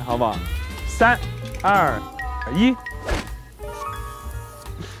那个人，好不好？3、2、1。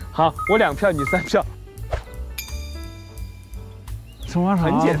好，我2票，你3票。惩罚啥？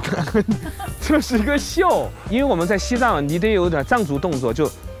很简单，这是一个秀。因为我们在西藏，你得有点藏族动作，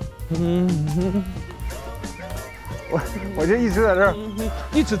就，我就一直在这儿，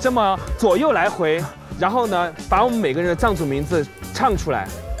一直这么左右来回，然后呢，把我们每个人的藏族名字唱出来。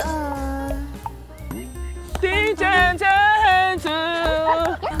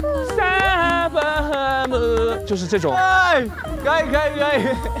就是这种。可以。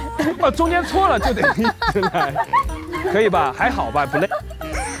哦，中间错了就得一直来，可以吧？还好吧，不累。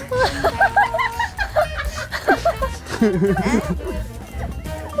我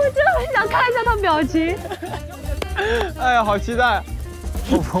真的很想看一下他表情。哎呀，好期待！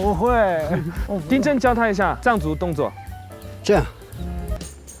我不会。丁真教他一下藏族动作。这样，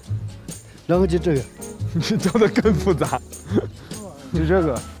然后就这个。你教的更复杂。就这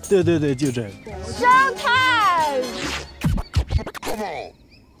个。对，就这个。Show time！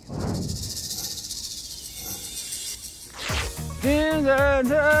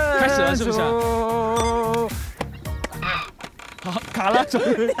 开始了是不是？好，卡了，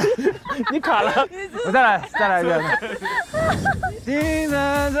你卡了，我再来一遍。金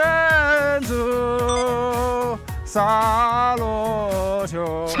山珍珠萨罗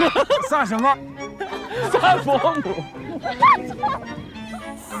丘，萨什么？萨佛母。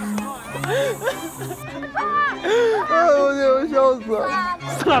哎，我笑死了。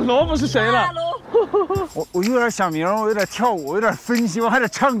萨罗姆是谁了？我有点想名，我有点跳舞，我有点分析，我还得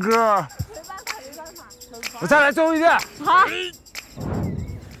唱歌。我再来最后一遍。好。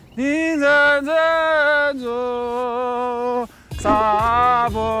你在这中撒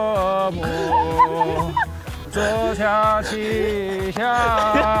伯母，坐下起下，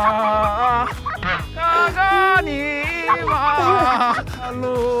嘎嘎尼玛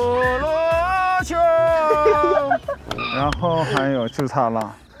噜噜秋。然后还有就它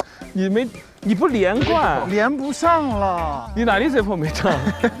了。你不连贯，连不上了。你哪里在破没唱？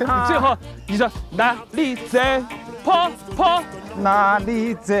你最后你说哪里在破？哪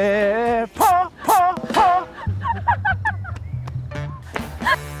里在破？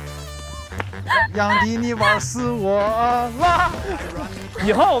杨迪，你玩死我了！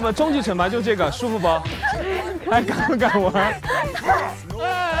以后我们终极惩罚就这个，舒服不？还敢不敢玩？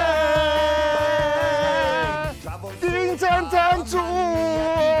顶站站住！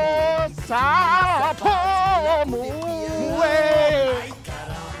撒泼母哎！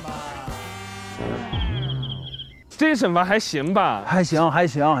这些惩罚还行吧？还行，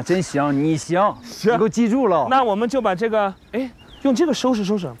真行，你行，你给我记住了。那我们就把这个，用这个收拾，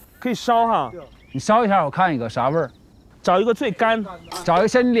可以烧哈。你烧一下，我看一个啥味儿。找一个最干，找一个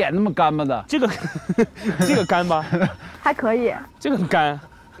像你脸那么干巴的。这个干吧？还可以。这个很干。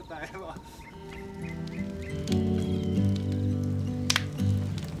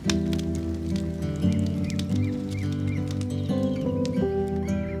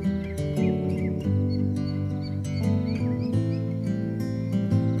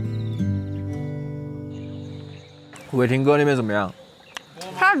伟霆哥那边怎么样？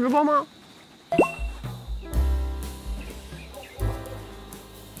他直播吗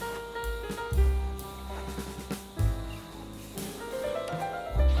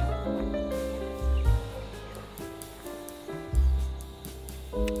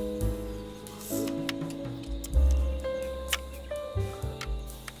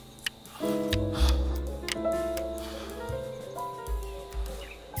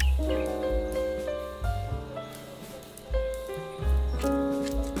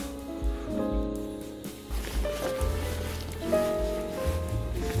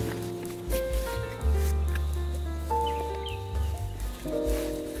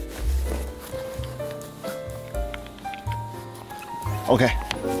？OK。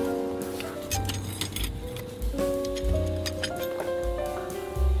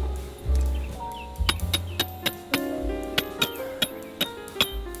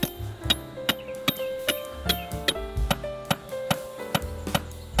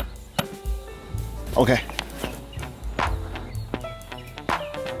OK。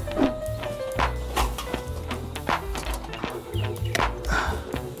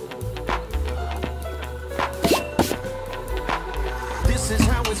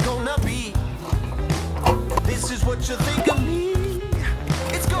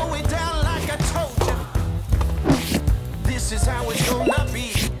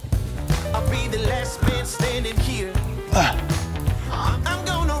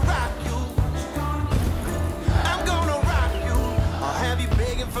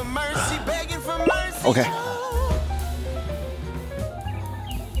OK。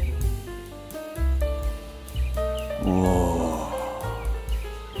哇！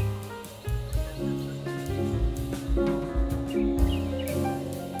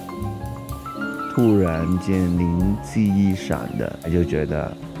突然间灵机一闪的，就觉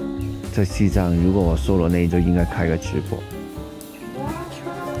得在西藏，如果我solo那就应该开个直播。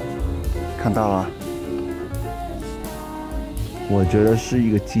看到了，我觉得是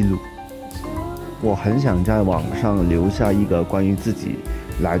一个记录。我很想在网上留下一个关于自己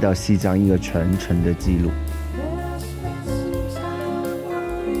来到西藏一个全程的记录。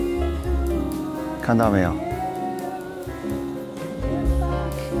看到没有？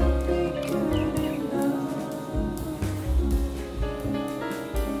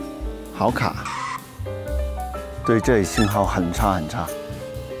好卡，对，这里信号很差很差，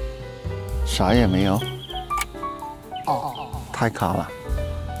啥也没有。太卡了，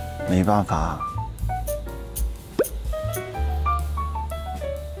没办法。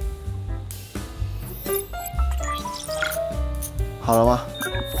好了吗？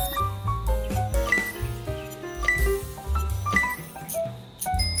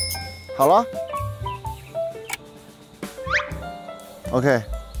好了。OK，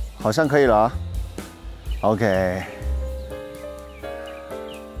 好像可以了啊。OK。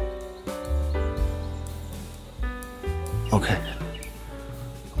OK，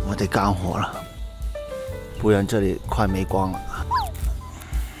 我得干活了，不然这里快没光了。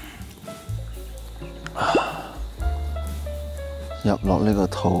入落呢個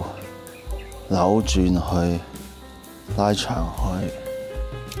肚，扭轉去，拉長去。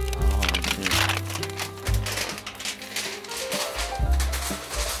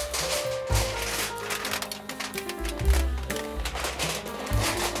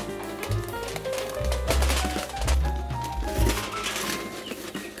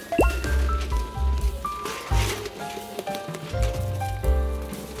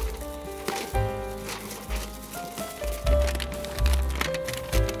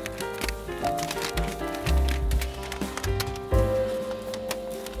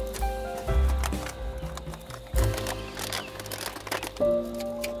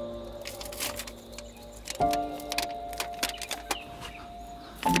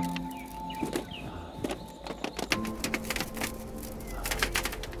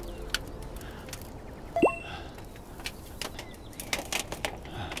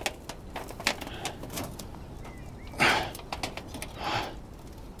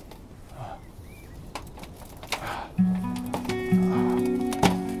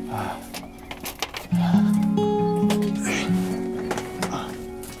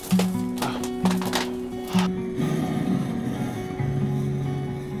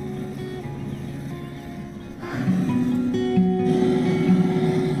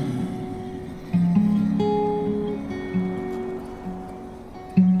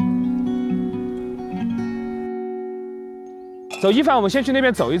 走，一凡，我们先去那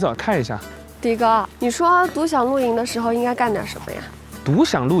边走一走，看一下。迪哥，你说独享露营的时候应该干点什么呀？独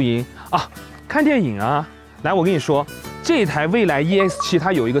享露营啊，看电影啊。来，我跟你说，这台蔚来 EX7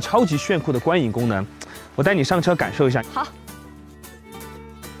它有一个超级炫酷的观影功能，我带你上车感受一下。好。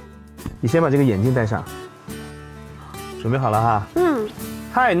你先把这个眼镜戴上，准备好了哈。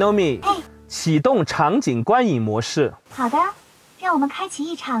Hi Nomi， 启动场景观影模式。好的，让我们开启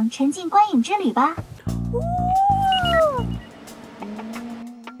一场沉浸观影之旅吧。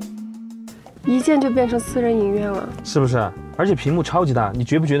一键就变成私人影院了，是不是？而且屏幕超级大，你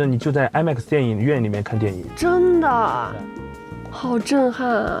觉不觉得你就在 IMAX 电影院里面看电影？真的，好震撼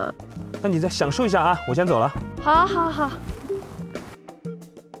啊！那你再享受一下啊，我先走了。好，好，好，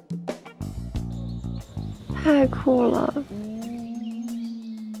太酷了。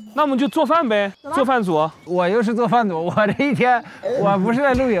那我们就做饭呗，做饭组。我又是做饭组，我这一天我不是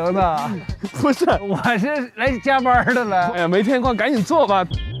来露营的，不是，我是来加班的了。哎呀，没天光，赶紧做吧。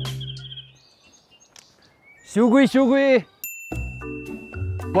修龟，修龟，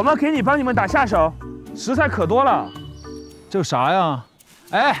我们帮你们打下手，食材可多了。这有啥呀？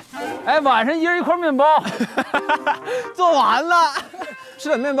哎，晚上一人一块面包，做完了，吃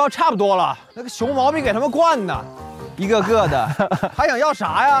点面包差不多了。那个熊毛病给他们惯的，一个个的，还想要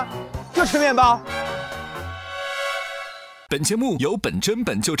啥呀？就吃面包。本节目由本真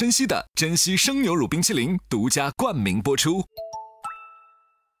本就珍稀的珍稀生牛乳冰淇淋独家冠名播出。